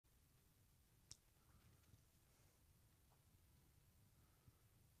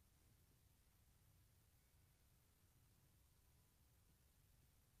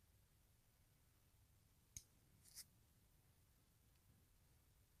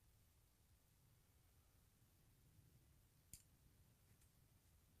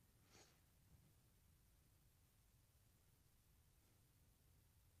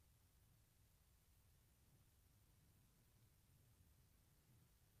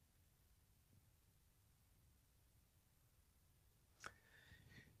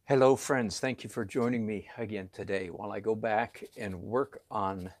Hello, friends. Thank you for joining me again today while I go back and work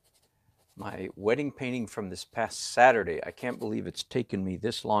on my wedding painting from this past Saturday. I can't believe it's taken me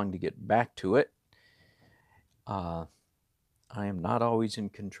this long to get back to it. I am not always in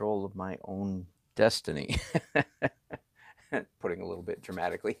control of my own destiny. Putting a little bit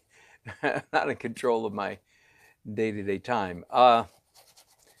dramatically. Not in control of my day-to-day time.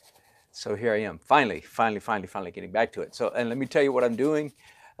 So here I am, finally getting back to it. So, and let me tell you what I'm doing,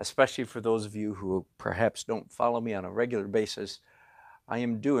 especially for those of you who perhaps don't follow me on a regular basis. I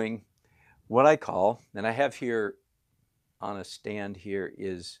am doing what I call, and I have here on a stand here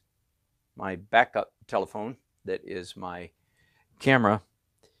is my backup telephone that is my camera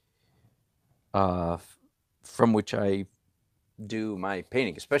from which I do my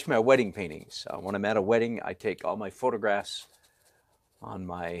painting, especially my wedding paintings. When I'm at a wedding, I take all my photographs on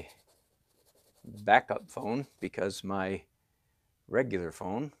my backup phone because my regular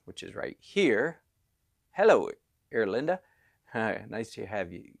phone, which is right here. Hello, Erlinda. Nice to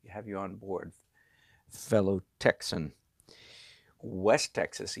have you on board, fellow Texan, West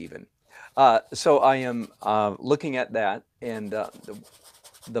Texas even. So I am looking at that, and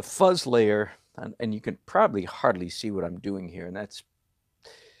the fuzz layer, and you can probably hardly see what I'm doing here, and that's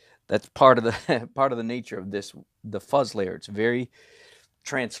part of the part of the nature of this, the fuzz layer. It's very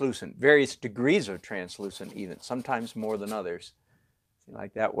translucent, various degrees of translucent even, sometimes more than others.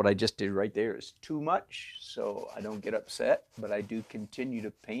 Like that, what I just did right there is too much, so I don't get upset, but I do continue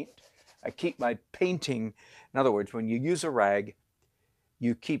to paint. I keep my painting, in other words, when you use a rag,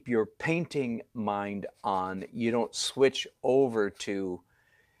 you keep your painting mind on. You don't switch over to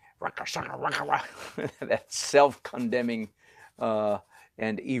that self-condemning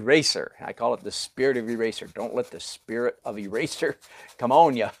and eraser. I call it the spirit of eraser. Don't let the spirit of eraser come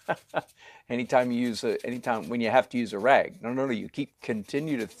on you. Anytime when you have to use a rag. No, you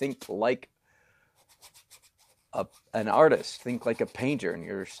continue to think like an artist, think like a painter, and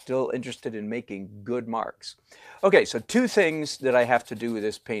you're still interested in making good marks. Okay, so two things that I have to do with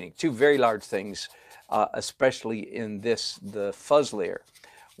this painting, two very large things, especially in the fuzz layer.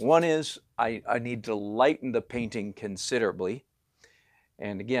 One is I need to lighten the painting considerably.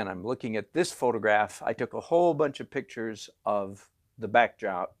 And again, I'm looking at this photograph. I took a whole bunch of pictures of the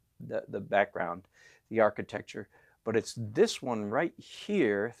backdrop, the background, the architecture, but it's this one right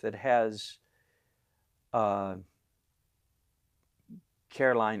here that has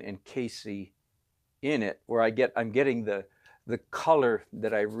Caroline and Casey in it, where I'm getting the color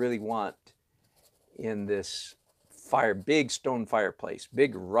that I really want in this big stone fireplace,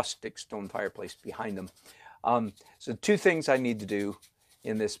 big rustic stone fireplace behind them. So two things I need to do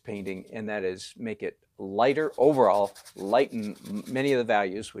in this painting, and that is make it lighter overall, lighten many of the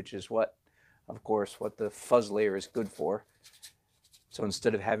values, which is what, of course, what the fuzz layer is good for. So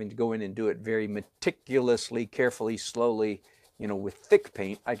instead of having to go in and do it very meticulously, carefully, slowly, with thick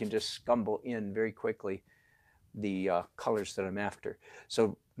paint, I can just scumble in very quickly the colors that I'm after.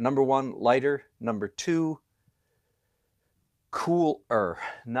 So number one, lighter. Number two, cooler.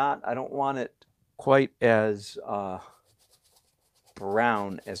 I don't want it quite as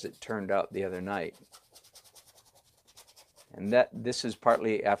brown as it turned out the other night. And this is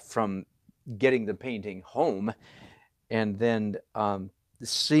partly from getting the painting home and then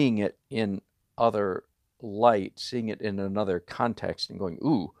seeing it in other light, seeing it in another context and going,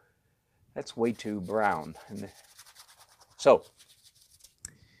 ooh, that's way too brown. And so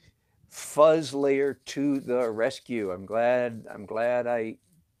fuzz layer to the rescue. I'm glad I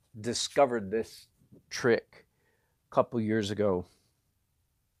discovered this trick a couple years ago.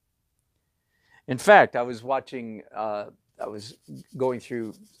 In fact, I was going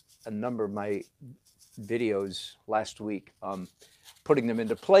through a number of my videos last week, putting them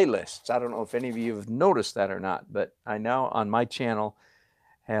into playlists. I don't know if any of you have noticed that or not, but I now on my channel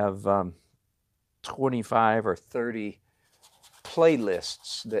have 25 or 30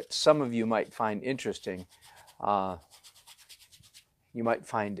 playlists that some of you might find interesting. You might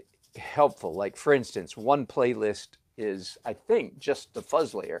find helpful. Like, for instance, one playlist is, I think, just the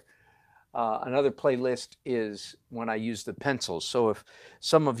fuzz layer. Another playlist is when I use the pencils. So if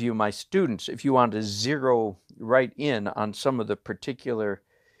some of you, my students, if you want to zero right in on some of the particular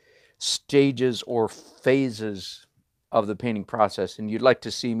stages or phases of the painting process, and you'd like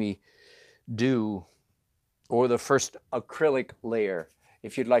to see me do, or the first acrylic layer,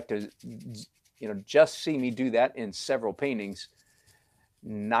 if you'd like to, just see me do that in several paintings,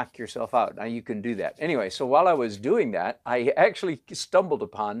 knock yourself out. Now you can do that. Anyway, so while I was doing that, I actually stumbled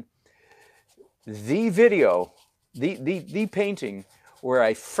upon the video, the painting where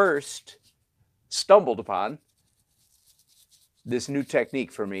I first stumbled upon this new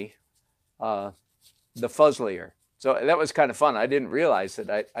technique for me, the fuzz layer. So that was kind of fun. I didn't realize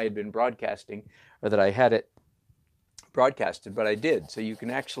that I had been broadcasting, or that I had it broadcasted, but I did. So you can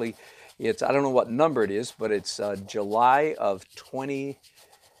actually, it's, I don't know what number it is, but it's July of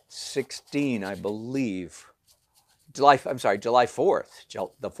 2016, I believe. I'm sorry, July 4th,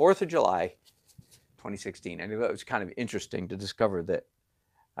 the 4th of July, 2016. And it was kind of interesting to discover that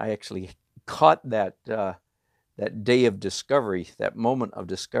I actually caught that, that day of discovery, that moment of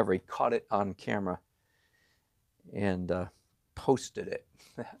discovery, caught it on camera and posted it.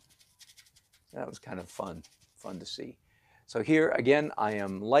 That was kind of fun to see. So here again, I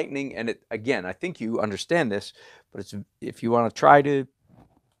am lightening, and it again, I think you understand this, but it's, if you want to try to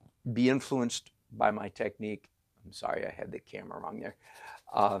be influenced by my technique, I'm sorry, I had the camera wrong there.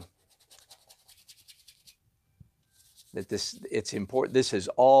 That it's important. This is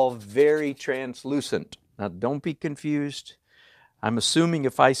all very translucent. Now, don't be confused. I'm assuming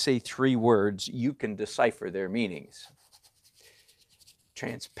if I say 3 words, you can decipher their meanings.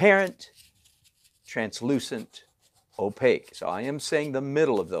 Transparent, translucent, opaque. So I am saying the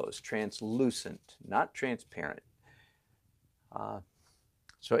middle of those, translucent, not transparent.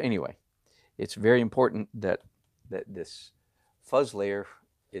 So anyway, it's very important that this fuzz layer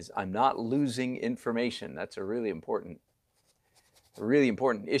is, I'm not losing information. That's a really important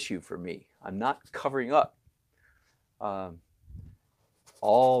issue for me. I'm not covering up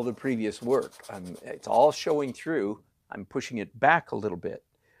all the previous work. It's all showing through. I'm pushing it back a little bit,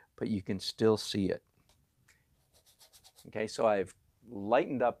 but you can still see it. Okay, so I've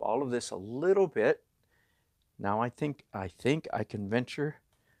lightened up all of this a little bit. Now I think I can venture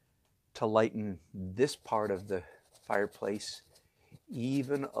to lighten this part of the fireplace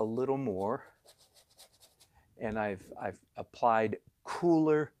even a little more. And I've applied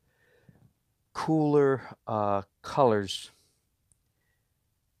cooler colors.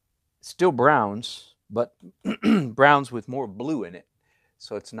 Still browns, but browns with more blue in it.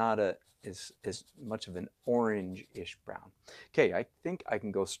 So it's not as much of an orange-ish brown. Okay, I think I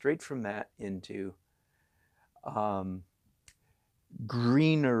can go straight from that into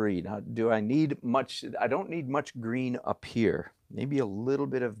greenery. Now, do I need much? I don't need much green up here. Maybe a little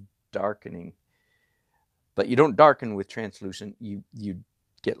bit of darkening. But you don't darken with translucent, you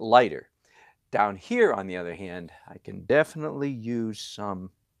get lighter. Down here, on the other hand, I can definitely use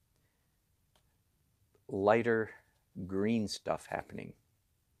some lighter green stuff happening.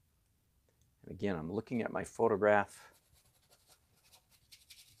 And again, I'm looking at my photograph.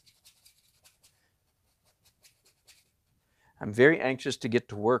 I'm very anxious to get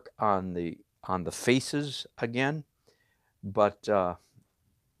to work on the faces again, but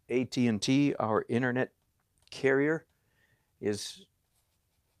AT&T, our internet carrier, is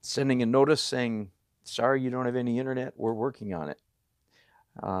sending a notice saying, sorry, you don't have any internet, we're working on it.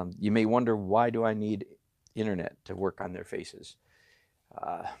 You may wonder, why do I need internet to work on their faces?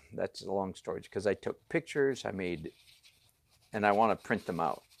 That's a long story. It's because I took pictures, and I want to print them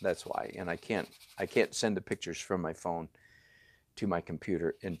out. That's why. And I can't send the pictures from my phone to my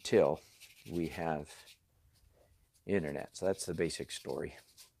computer until we have internet. So that's the basic story.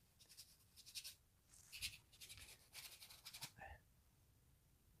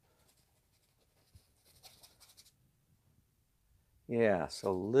 Yeah,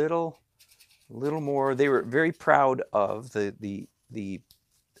 so little more. They were very proud of the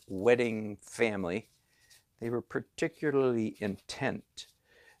wedding family. They were particularly intent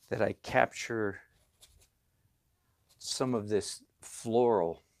that I capture some of this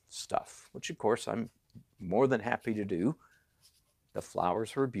floral stuff, which of course I'm more than happy to do. The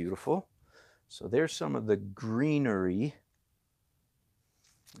flowers were beautiful. So there's some of the greenery.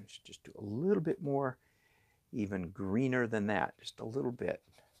 Let's just do a little bit more, even greener than that, just a little bit.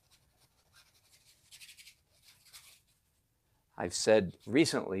 I've said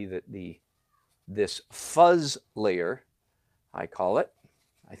recently that this fuzz layer, I call it,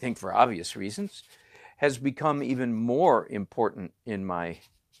 I think for obvious reasons, has become even more important in my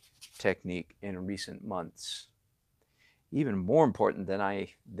technique in recent months. Even more important than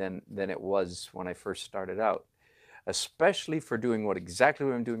it was when I first started out, especially for doing exactly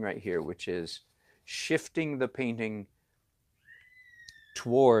what I'm doing right here, which is shifting the painting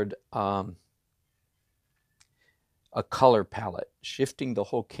toward a color palette, shifting the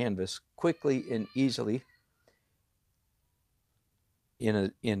whole canvas quickly and easily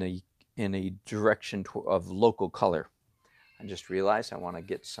in a direction of local color. I just realized I want to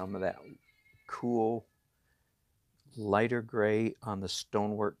get some of that cool lighter gray on the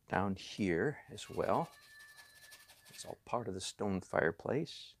stonework down here as well. It's all part of the stone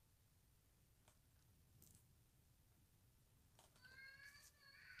fireplace.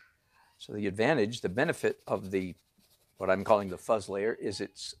 So the advantage, the benefit of what I'm calling the fuzz layer is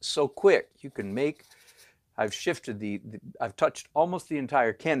it's so quick. You can make, I've shifted I've touched almost the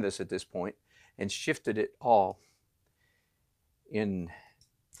entire canvas at this point and shifted it all in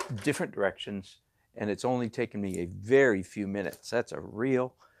different directions, and it's only taken me a very few minutes. That's a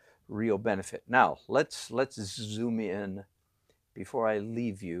real benefit. Now let's zoom in. Before I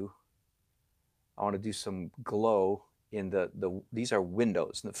leave you, I want to do some glow in these are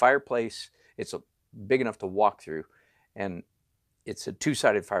windows. In the fireplace, it's big enough to walk through, and it's a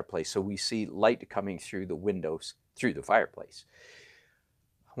two-sided fireplace, so we see light coming through the windows through the fireplace.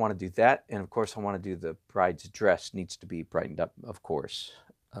 I want to do that, and of course I want to do the bride's dress. Needs to be brightened up, of course,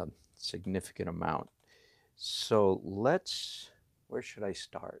 a significant amount. So where should I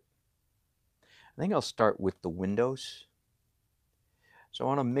start? I think I'll start with the windows. So I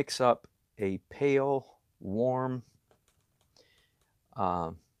want to mix up a pale, warm,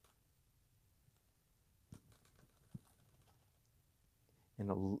 and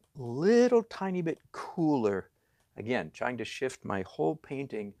a little tiny bit cooler. Again, trying to shift my whole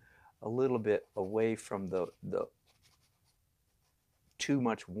painting a little bit away from the too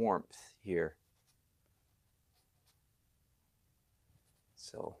much warmth here.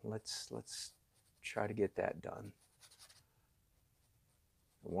 So let's try to get that done.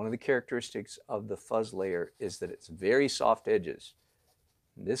 One of the characteristics of the fuzz layer is that it's very soft edges.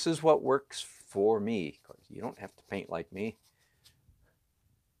 This is what works for me. You don't have to paint like me,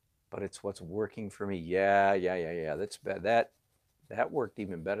 but it's what's working for me. Yeah. That's bad. That worked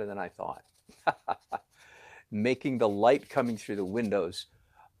even better than I thought. Making the light coming through the windows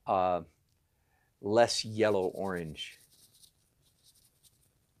less yellow-orange.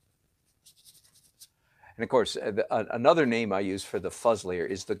 And of course, another name I use for the fuzz layer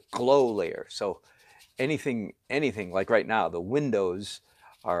is the glow layer. So anything like right now, the windows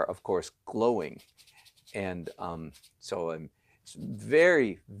are, of course, glowing. And it's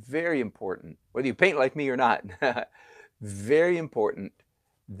very, very important, whether you paint like me or not, very important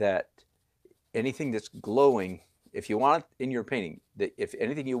that anything that's glowing, if you want it in your painting, that if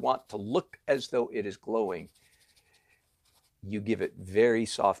anything you want to look as though it is glowing, you give it very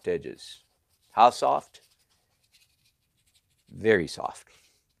soft edges. How soft? Very soft.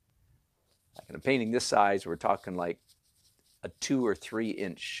 Like in a painting this size, we're talking like a 2 or 3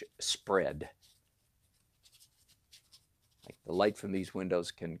 inch spread. Like the light from these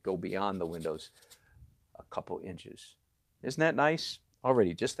windows can go beyond the windows a couple inches. Isn't that nice?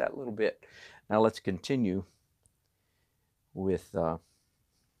 Already just that little bit. Now let's continue with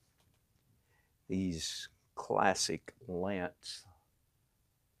these classic lamps.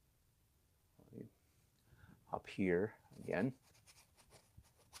 Up here again.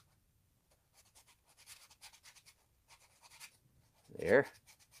 There.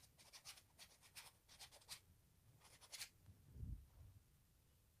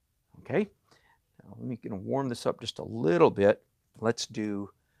 Okay. Now let me warm this up just a little bit. Let's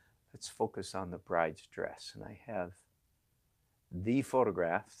focus on the bride's dress. And I have the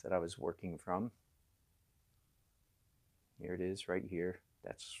photograph that I was working from. Here it is right here.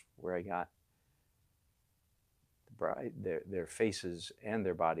 That's where I got the bride, their faces and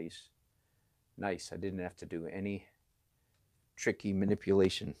their bodies. Nice. I didn't have to do any tricky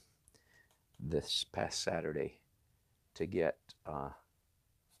manipulation this past Saturday to get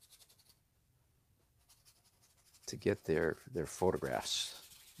their photographs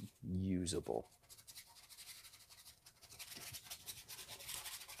usable.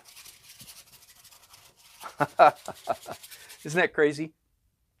 Isn't that crazy?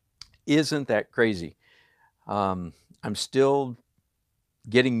 Isn't that crazy? I'm still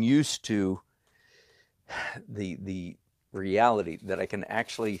getting used to the reality that I can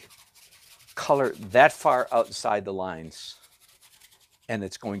actually color that far outside the lines and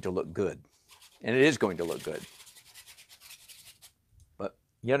it's going to look good. And it is going to look good. But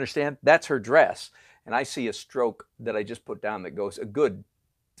you understand? That's her dress. And I see a stroke that I just put down that goes a good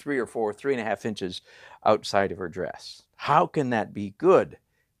 3.5 inches outside of her dress. How can that be good?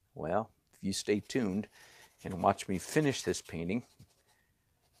 Well, if you stay tuned and watch me finish this painting,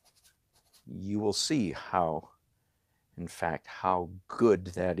 you will see how, in fact, how good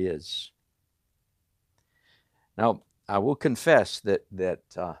that is. Now, I will confess that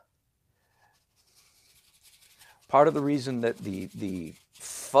part of the reason that the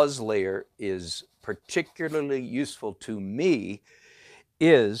fuzz layer is particularly useful to me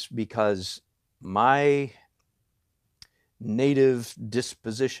is because my native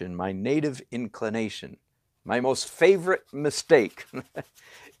disposition, my native inclination, my most favorite mistake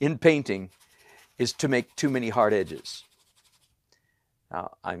in painting is to make too many hard edges.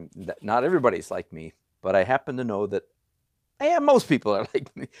 Now, not everybody's like me, but I happen to know that most people are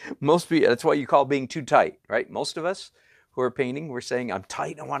like me. Most people, that's what you call being too tight, right? Most of us who are painting, we're saying, I'm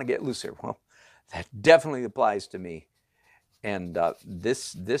tight, I want to get looser. Well, that definitely applies to me. And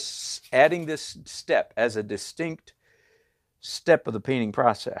adding this step as a distinct step of the painting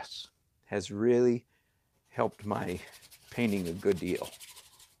process has really helped my painting a good deal.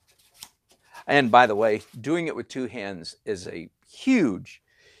 And by the way, doing it with two hands is a huge,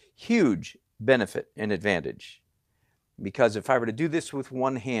 huge benefit and advantage. Because if I were to do this with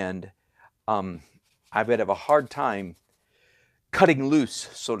one hand, I would have a hard time cutting loose,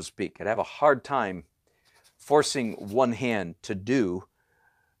 so to speak. I'd have a hard time forcing one hand to do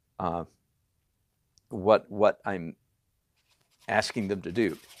what I'm asking them to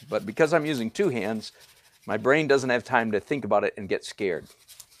do. But because I'm using two hands, my brain doesn't have time to think about it and get scared.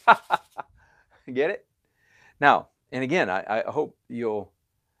 Get it? Now, and again, I hope you'll...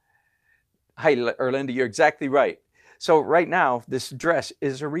 Hi, Erlinda, you're exactly right. So right now, this dress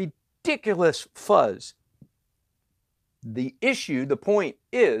is a ridiculous fuzz. The issue, the point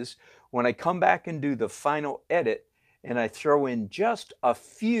is, when I come back and do the final edit and I throw in just a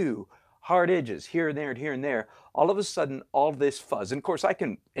few hard edges here and there and here and there, all of a sudden, all this fuzz, and of course I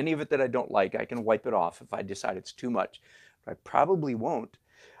can, any of it that I don't like, I can wipe it off if I decide it's too much, but I probably won't.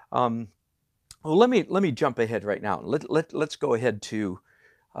 Well, let me jump ahead right now. Let's go ahead to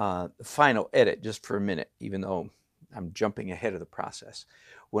final edit just for a minute, even though I'm jumping ahead of the process.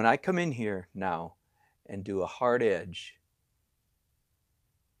 When I come in here now and do a hard edge,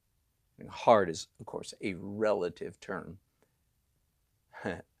 and hard is, of course, a relative term,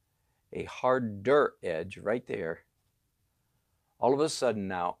 a harder edge right there, all of a sudden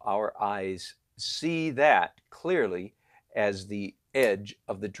now our eyes see that clearly as the edge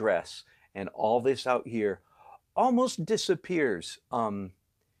of the dress, and all this out here almost disappears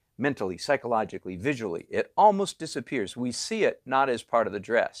mentally, psychologically, visually. It almost disappears. We see it not as part of the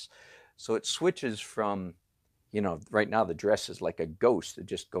dress. So it switches from, you know, right now the dress is like a ghost that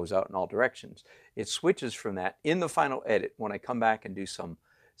just goes out in all directions. It switches from that in the final edit when I come back and do some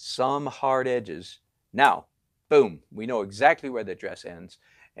hard edges. Now, boom, we know exactly where the dress ends,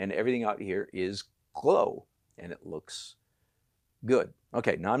 and everything out here is glow, and it looks good.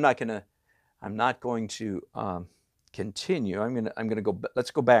 Okay, now I'm not going to continue. I'm gonna go.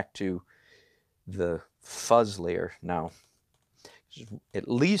 Let's go back to the fuzz layer now. At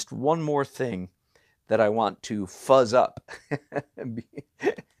least one more thing that I want to fuzz up.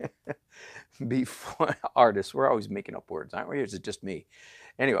 Before artists, we're always making up words, aren't we? Or is it just me?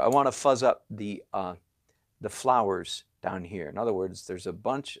 Anyway, I want to fuzz up the flowers down here. In other words, there's a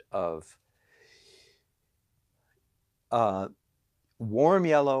bunch of warm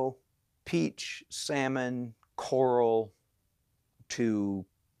yellow, peach, salmon, coral to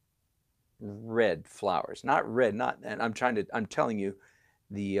red flowers. Not red, and I'm telling you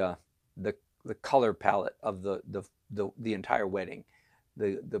the color palette of the entire wedding,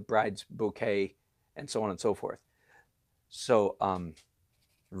 the bride's bouquet, and so on and so forth. So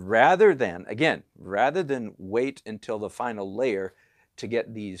rather than wait until the final layer to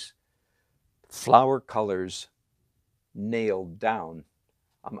get these flower colors nailed down,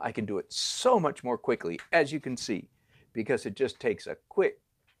 I can do it so much more quickly, as you can see, because it just takes a quick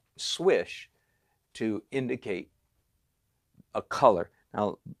swish to indicate a color.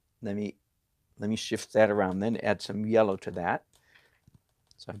 Now let me shift that around, then add some yellow to that.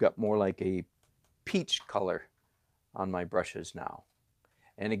 So I've got more like a peach color on my brushes now.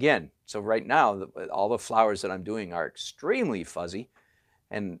 And again, so right now, all the flowers that I'm doing are extremely fuzzy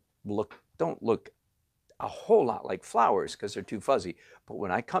and don't look a whole lot like flowers because they're too fuzzy. But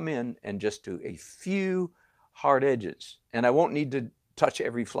when I come in and just do a few hard edges, and I won't need to touch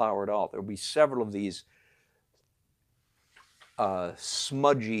every flower at all. There'll be several of these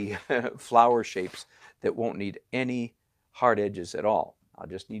smudgy flower shapes that won't need any hard edges at all. I'll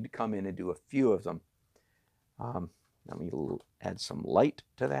just need to come in and do a few of them. Let me add some light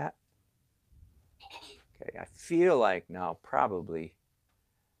to that. Okay, I feel like now probably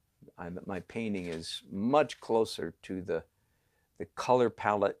my painting is much closer to the color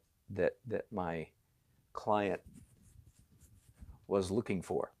palette that my client was looking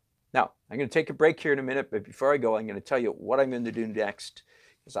for. Now, I'm going to take a break here in a minute, but before I go, I'm going to tell you what I'm going to do next,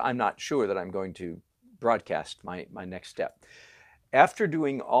 because I'm not sure that I'm going to broadcast my next step. After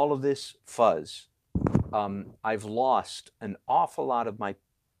doing all of this fuzz, I've lost an awful lot of my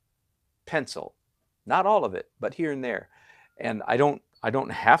pencil. Not all of it, but here and there. And I don't I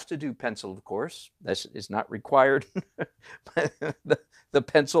don't have to do pencil, of course. This is not required. the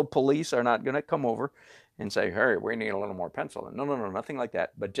pencil police are not going to come over and say, hey, we need a little more pencil. No, no, no, nothing like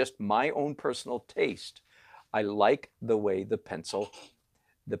that. But just my own personal taste. I like the way the pencil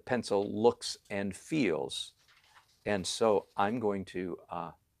looks and feels. And so I'm going to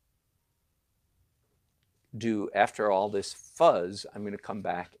do, after all this fuzz, I'm going to come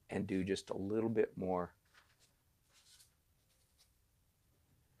back and do just a little bit more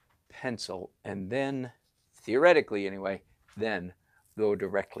pencil, and then, theoretically anyway, then go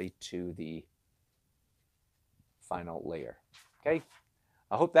directly to the final layer. Okay?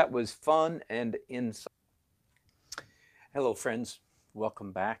 I hope that was fun and insightful. Hello, friends.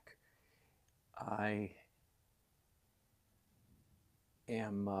 Welcome back. I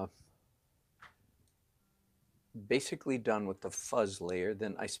am basically done with the fuzz layer.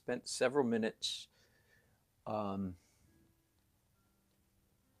 Then I spent several minutes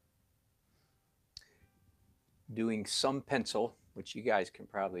doing some pencil, which you guys can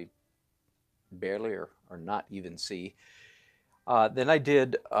probably barely or not even see. Then I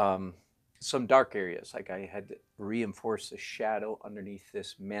did some dark areas, like I had to reinforce the shadow underneath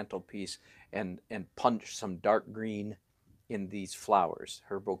this mantelpiece and punch some dark green in these flowers,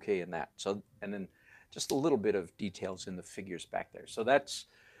 her bouquet and that. So, and then just a little bit of details in the figures back there. So that's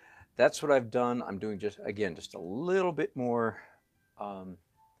what I've done. I'm doing just a little bit more. Let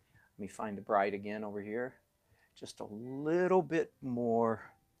me find the bride again over here. Just a little bit more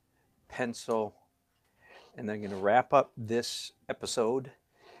pencil, and then I'm going to wrap up this episode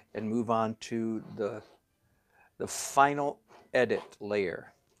and move on to the final edit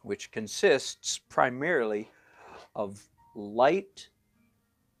layer, which consists primarily of light,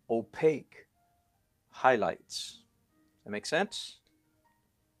 opaque highlights. Does that make sense?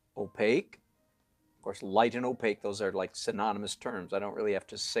 Opaque. Of course, light and opaque, those are like synonymous terms. I don't really have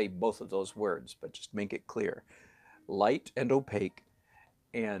to say both of those words, but just make it clear. Light and opaque,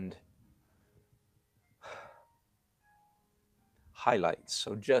 and highlights.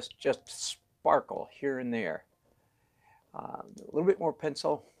 So just sparkle here and there. A little bit more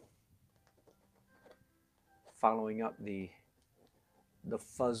pencil, following up the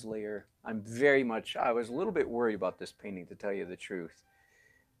fuzz layer. I was a little bit worried about this painting, to tell you the truth.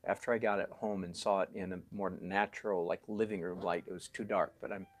 After I got it home and saw it in a more natural, like living room light, it was too dark,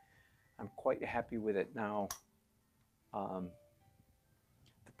 but I'm quite happy with it now.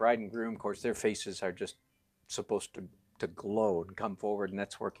 The bride and groom, of course, their faces are just supposed to glow and come forward, and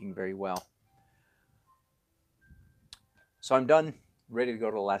that's working very well. So I'm done, ready to go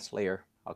to the last layer.